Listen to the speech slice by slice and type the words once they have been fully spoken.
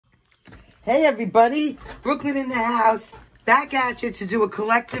Hey everybody, Brooklyn in the house, back at you to do a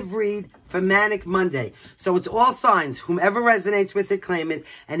collective read for Manic Monday. So it's all signs, whomever resonates with it, claim it.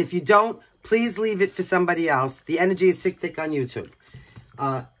 And if you don't, please leave it for somebody else. The energy is sick thick on YouTube.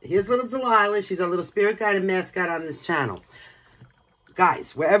 Here's little Delilah, she's our little spirit guide and mascot on this channel.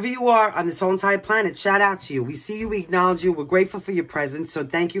 Guys, wherever you are on this whole entire planet, shout out to you. We see you, we acknowledge you, we're grateful for your presence, so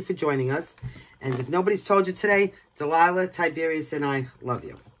thank you for joining us. And if nobody's told you today, Delilah, Tiberius, and I love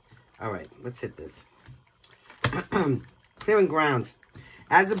you. All right, let's hit this. Clearing ground.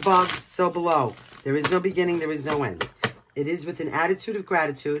 As above, so below. There is no beginning, there is no end. It is with an attitude of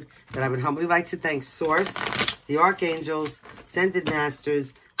gratitude that I would humbly like to thank Source, the Archangels, Ascended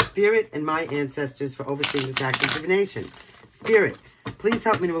Masters, Spirit, and my ancestors for overseeing this act of divination. Spirit, please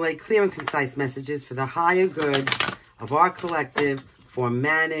help me to relay clear and concise messages for the higher good of our collective for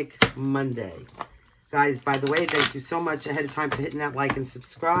Manic Monday. Guys, by the way, thank you so much ahead of time for hitting that like and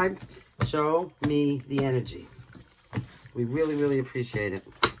subscribe. Show me the energy. We really, really appreciate it.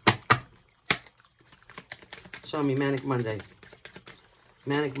 Show me Manic Monday.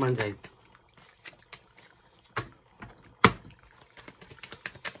 Manic Monday.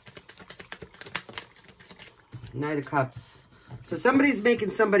 Knight of Cups. So somebody's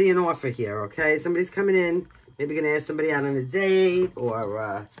making somebody an offer here, okay? Somebody's coming in, maybe going to ask somebody out on a date,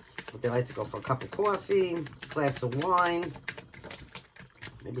 or they like to go for a cup of coffee, a glass of wine,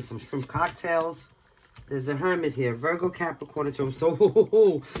 maybe some shrimp cocktails. There's a hermit here, Virgo, Capricorn,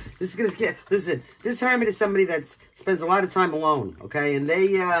 so this is gonna scare. Listen, this hermit is somebody that spends a lot of time alone, okay? And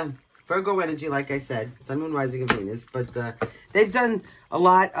they Virgo energy, like I said, Sun, Moon, Rising, and Venus, but they've done a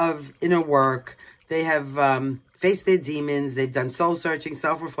lot of inner work. They have faced their demons. They've done soul searching,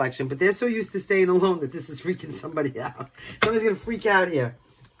 self-reflection, but they're so used to staying alone that this is freaking somebody out. Somebody's gonna freak out here.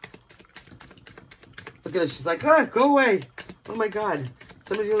 Look at her. She's like, oh, go away. Oh, my God.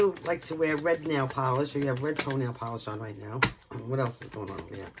 Some of you like to wear red nail polish, or you have red toenail polish on right now. What else is going on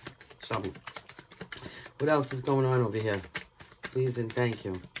over here? Show me. What else is going on over here? Please and thank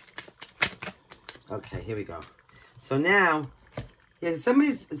you. Okay, here we go. So now, yeah,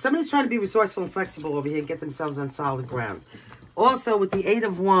 somebody's trying to be resourceful and flexible over here and get themselves on solid ground. Also, with the Eight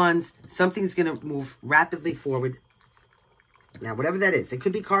of Wands, something's going to move rapidly forward. Now, whatever that is, it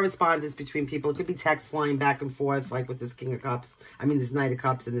could be correspondence between people. It could be text flying back and forth, like with this King of Cups. I mean, this Knight of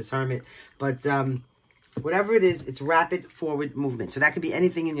Cups and this Hermit. But whatever it is, it's rapid forward movement. So that could be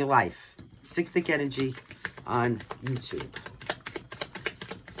anything in your life. Sick thick energy on YouTube.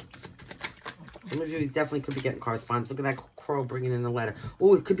 Some of you definitely could be getting correspondence. Look at that crow bringing in a letter.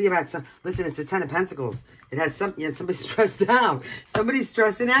 Oh, it could be about some... Listen, it's a Ten of Pentacles. It has some... Yeah, somebody's stressed out. Somebody's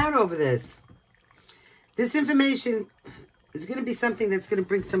stressing out over this. This information... It's going to be something that's going to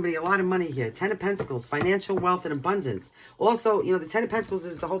bring somebody a lot of money here. Ten of Pentacles, financial wealth and abundance. Also, you know, the Ten of Pentacles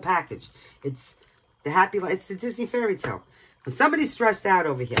is the whole package. It's the happy life. It's the Disney fairy tale. When somebody's stressed out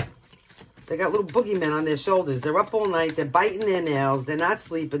over here, they got little boogeymen on their shoulders. They're up all night. They're biting their nails. They're not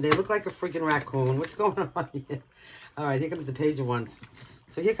sleeping. They look like a freaking raccoon. What's going on here? All right, here comes the Page of Wands.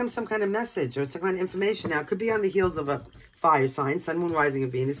 So here comes some kind of message or some kind of information. Now, it could be on the heels of a fire sign, Sun, Moon, Rising,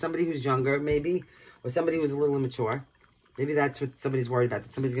 and Venus. Somebody who's younger, maybe, or somebody who's a little immature. Maybe that's what somebody's worried about,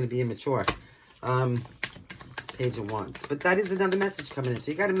 that somebody's going to be immature. Page of Wands. But that is another message coming in.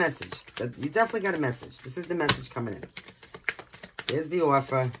 So you got a message. You definitely got a message. This is the message coming in. There's the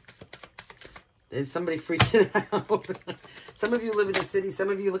offer. There's somebody freaking out. Some of you live in the city. Some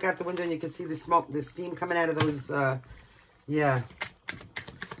of you look out the window and you can see the smoke, the steam coming out of those, yeah.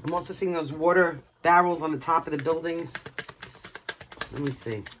 I'm also seeing those water barrels on the top of the buildings. Let me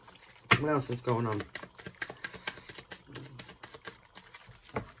see. What else is going on?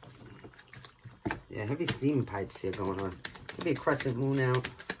 Yeah, heavy steam pipes here going on. Could be a crescent moon out.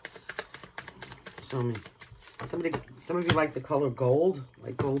 Show me. Some of you like the color gold.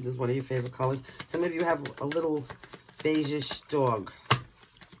 Like gold is one of your favorite colors. Some of you have a little beigeish dog.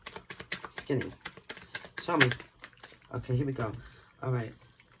 Skinny. Show me. Okay, here we go. All right.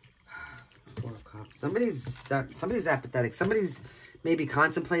 Four of Cups. Somebody's apathetic. Somebody's maybe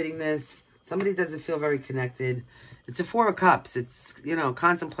contemplating this. Somebody doesn't feel very connected. It's a Four of Cups. It's, you know,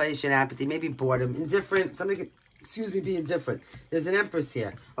 contemplation, apathy, maybe boredom, indifferent. Somebody could, excuse me, be indifferent. There's an Empress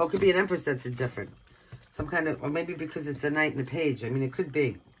here. Oh, it could be an Empress that's indifferent. Some kind of, or maybe because it's a Knight and a Page. I mean, it could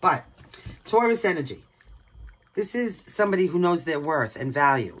be. But, Taurus energy. This is somebody who knows their worth and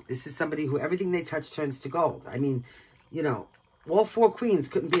value. This is somebody who everything they touch turns to gold. I mean, you know, all four queens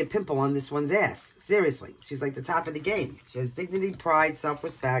couldn't be a pimple on this one's ass. Seriously. She's like the top of the game. She has dignity, pride,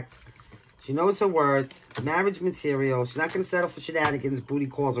 self-respect. She knows her worth, marriage material. She's not going to settle for shenanigans, booty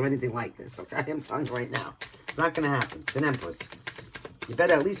calls, or anything like this, okay? I'm telling you right now. It's not going to happen. It's an Empress. You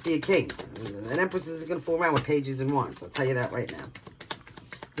better at least be a king. An Empress isn't going to fool around with pages and wands. I'll tell you that right now.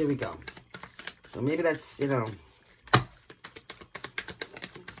 Here we go. So maybe that's, you know, I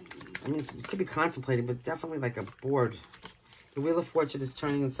mean, you could be contemplating, but definitely like a board. The Wheel of Fortune is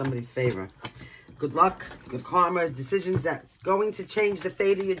turning in somebody's favor. Good luck, good karma, decisions that's going to change the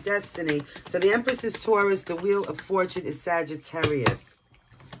fate of your destiny. So the Empress is Taurus, the Wheel of Fortune is Sagittarius.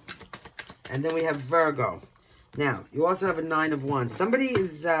 And then we have Virgo. Now, you also have a 9 of Wands. Somebody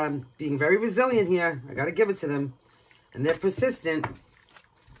is being very resilient here. I got to give it to them. And they're persistent.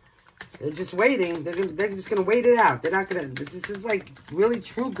 They're just waiting. They're just going to wait it out. They're not going to... This is like really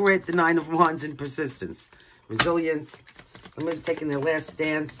true grit, the 9 of Wands, and persistence. Resilience. Somebody's taking their last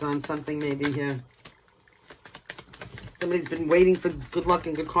stance on something maybe here. Somebody's been waiting for good luck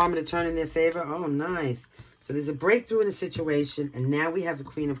and good karma to turn in their favor. Oh, nice. So there's a breakthrough in a situation, and now we have the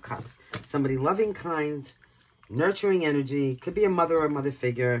Queen of Cups. Somebody loving, kind, nurturing energy. Could be a mother or a mother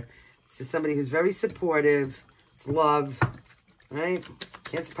figure. This is somebody who's very supportive. It's love, right?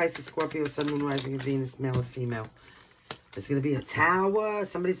 Cancer, Pisces, Scorpio, Sun, Moon, Rising, and Venus, male or female. It's going to be a tower.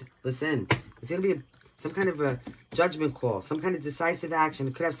 Somebody's, listen, it's going to be some kind of a judgment call, some kind of decisive action.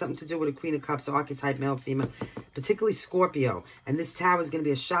 It could have something to do with a Queen of Cups, archetype, male, female, particularly Scorpio. And this tower is going to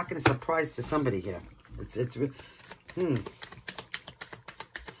be a shock and a surprise to somebody here.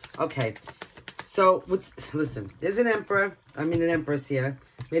 Okay. So, listen, there's an Empress here.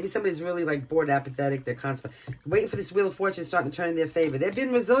 Maybe somebody's really like bored, apathetic. They're constipated. Waiting for this Wheel of Fortune starting to turn in their favor. They've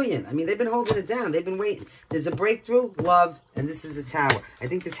been resilient. I mean, they've been holding it down. They've been waiting. There's a breakthrough, love, and this is a tower. I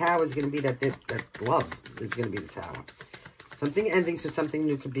think the tower is going to be that love is going to be the tower. Something ending so something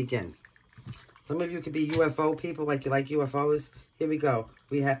new could begin. Some of you could be UFO people, like you like UFOs. Here we go.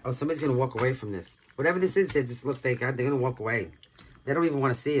 We have, oh, somebody's going to walk away from this. Whatever this is, they're going to walk away. They don't even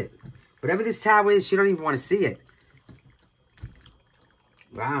want to see it. Whatever this tower is, you don't even want to see it.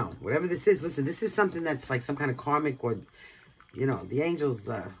 Wow. Whatever this is, listen, this is something that's like some kind of karmic or, you know, the angels,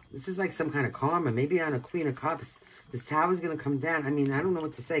 this is like some kind of karma. Maybe on a Queen of Cups. This tower's going to come down. I mean, I don't know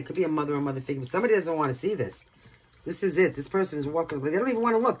what to say. It could be a mother or mother figure, but somebody doesn't want to see this. This is it. This person's walking. They don't even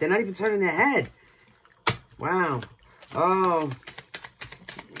want to look. They're not even turning their head. Wow. Oh.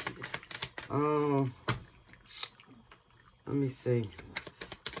 Oh. Let me see.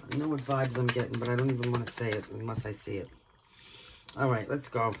 I know what vibes I'm getting, but I don't even want to say it unless I see it. All right, let's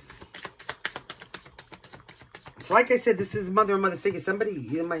go. So like I said, this is mother or mother figure. Somebody,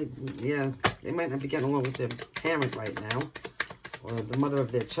 they might not be getting along with their parent right now. Or the mother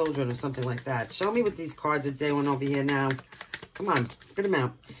of their children or something like that. Show me what these cards are doing over here now. Come on, spit them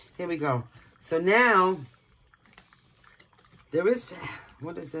out. Here we go. So now, there is,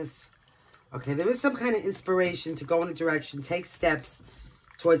 what is this? Okay, there is some kind of inspiration to go in a direction, take steps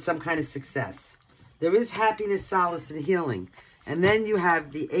towards some kind of success. There is happiness, solace, and healing. And then you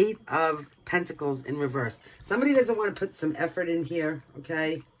have the 8 of Pentacles in reverse. Somebody doesn't want to put some effort in here,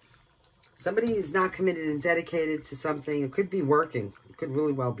 okay? Somebody is not committed and dedicated to something. It could be working. It could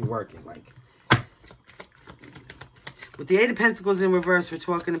really well be working. Like, with the 8 of Pentacles in reverse, we're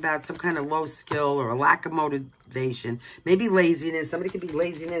talking about some kind of low skill or a lack of motivation. Maybe laziness. Somebody could be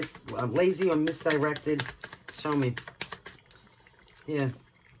lazy or misdirected. Show me. Yeah.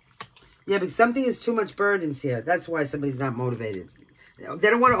 Yeah, but something is too much burdens here. That's why somebody's not motivated. They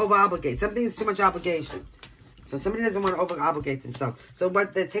don't want to over-obligate. Something is too much obligation. So somebody doesn't want to over-obligate themselves. So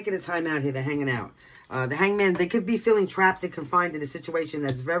but they're taking the time out here. They're hanging out. The hangman, they could be feeling trapped and confined in a situation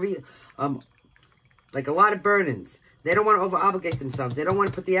that's very, like a lot of burdens. They don't want to over-obligate themselves. They don't want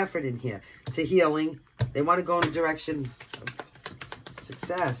to put the effort in here to healing. They want to go in a direction of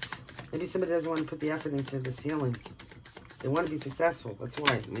success. Maybe somebody doesn't want to put the effort into this healing. They want to be successful. That's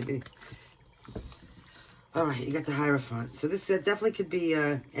why. Maybe. All right, you got the Hierophant. So this definitely could be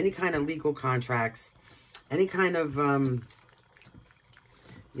any kind of legal contracts. Any kind of,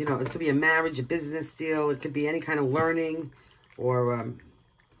 you know, it could be a marriage, a business deal. It could be any kind of learning or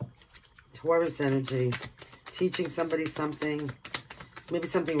Taurus energy. Teaching somebody something. Maybe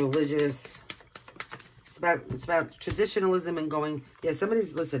something religious. It's about traditionalism and going, yeah,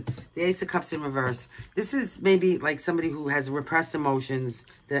 somebody's, listen, the Ace of Cups in reverse. This is maybe like somebody who has repressed emotions.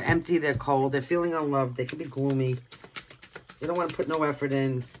 They're empty, they're cold, they're feeling unloved, they could be gloomy. They don't want to put no effort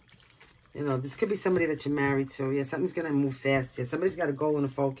in. You know, this could be somebody that you're married to. Yeah, something's going to move fast here. Somebody's got a goal and a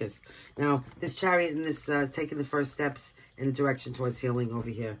focus. Now, this Chariot and this taking the first steps in a direction towards healing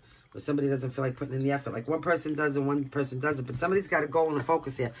over here. Where somebody doesn't feel like putting in the effort. Like one person does and one person doesn't. But somebody's got a goal and a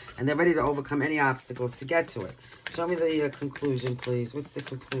focus here. And they're ready to overcome any obstacles to get to it. Show me the conclusion, please. What's the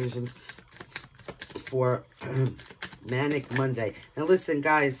conclusion for Manic Monday? Now listen,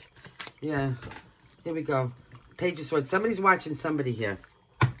 guys. Yeah. Here we go. Page of Swords. Somebody's watching somebody here.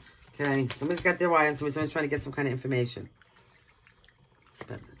 Okay? Somebody's got their eye on somebody. Somebody's trying to get some kind of information.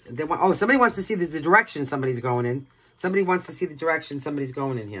 They want, oh, somebody wants to see the direction somebody's going in. Somebody wants to see the direction somebody's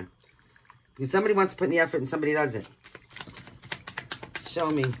going in here. Because somebody wants to put in the effort and somebody doesn't.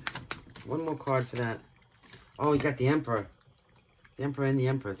 Show me. One more card for that. Oh, you got the Emperor. The Emperor and the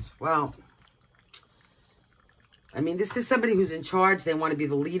Empress. Well, I mean, this is somebody who's in charge. They want to be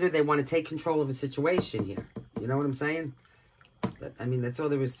the leader. They want to take control of a situation here. You know what I'm saying? I mean, that's all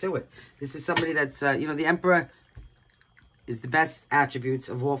there is to it. This is somebody that's, you know, the Emperor is the best attributes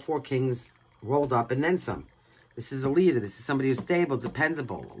of all 4 kings rolled up and then some. This is a leader. This is somebody who's stable,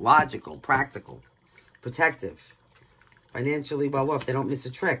 dependable, logical, practical, protective, financially well off. They don't miss a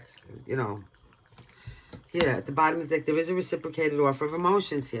trick, you know. Here, at the bottom of the deck, there is a reciprocated offer of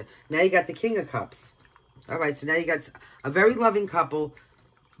emotions here. Now you got the King of Cups. All right, so now you got a very loving couple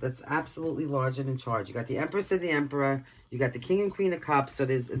that's absolutely large and in charge. You got the Empress and the Emperor. You got the King and Queen of Cups. So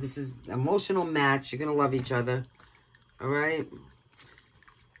this is an emotional match. You're going to love each other. All right?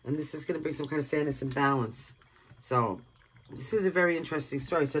 And this is going to bring some kind of fairness and balance. So this is a very interesting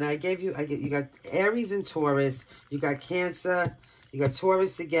story. So now you got Aries and Taurus. You got Cancer. You got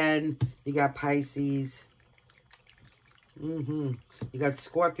Taurus again. You got Pisces. You got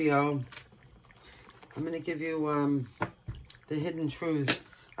Scorpio. I'm going to give you the hidden truths.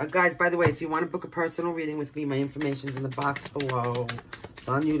 Guys, by the way, if you want to book a personal reading with me, my information's in the box below. It's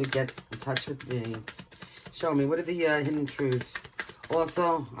on you to get in touch with me. Show me. What are the hidden truths?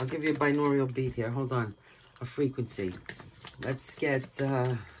 Also, I'll give you a binaural beat here. Hold on. A frequency. Let's get...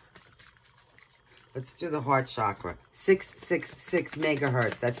 let's do the heart chakra. 666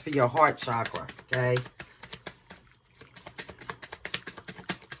 megahertz. That's for your heart chakra. Okay?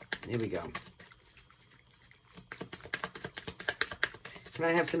 Here we go. Can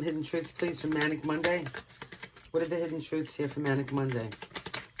I have some hidden truths, please, for Manic Monday? What are the hidden truths here for Manic Monday?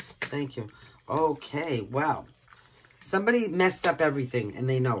 Thank you. Okay, wow. Somebody messed up everything, and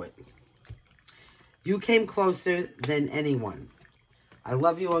they know it. You came closer than anyone. I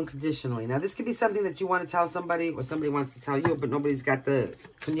love you unconditionally. Now, this could be something that you want to tell somebody, or somebody wants to tell you, but nobody's got the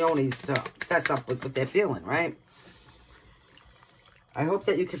cojones to fess up with what they're feeling, right? I hope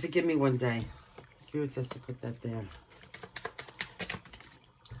that you can forgive me one day. Spirit says to put that there.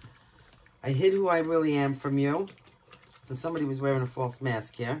 I hid who I really am from you. So somebody was wearing a false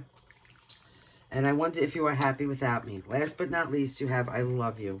mask here. And I wonder if you are happy without me. Last but not least, you have I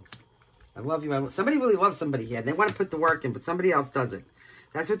love you. I love you. Somebody really loves somebody here. They want to put the work in, but somebody else doesn't.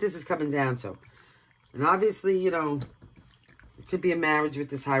 That's what this is coming down to. And obviously, you know, it could be a marriage with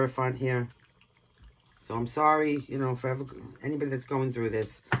this Hierophant here. So I'm sorry, you know, for anybody that's going through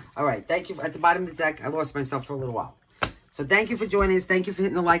this. All right, thank you. At the bottom of the deck, I lost myself for a little while. So thank you for joining us. Thank you for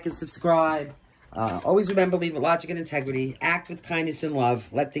hitting the like and subscribe. Always remember, lead with logic and integrity. Act with kindness and love.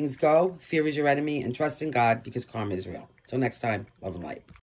 Let things go. Fear is your enemy. And trust in God because karma is real. Till next time, love and light.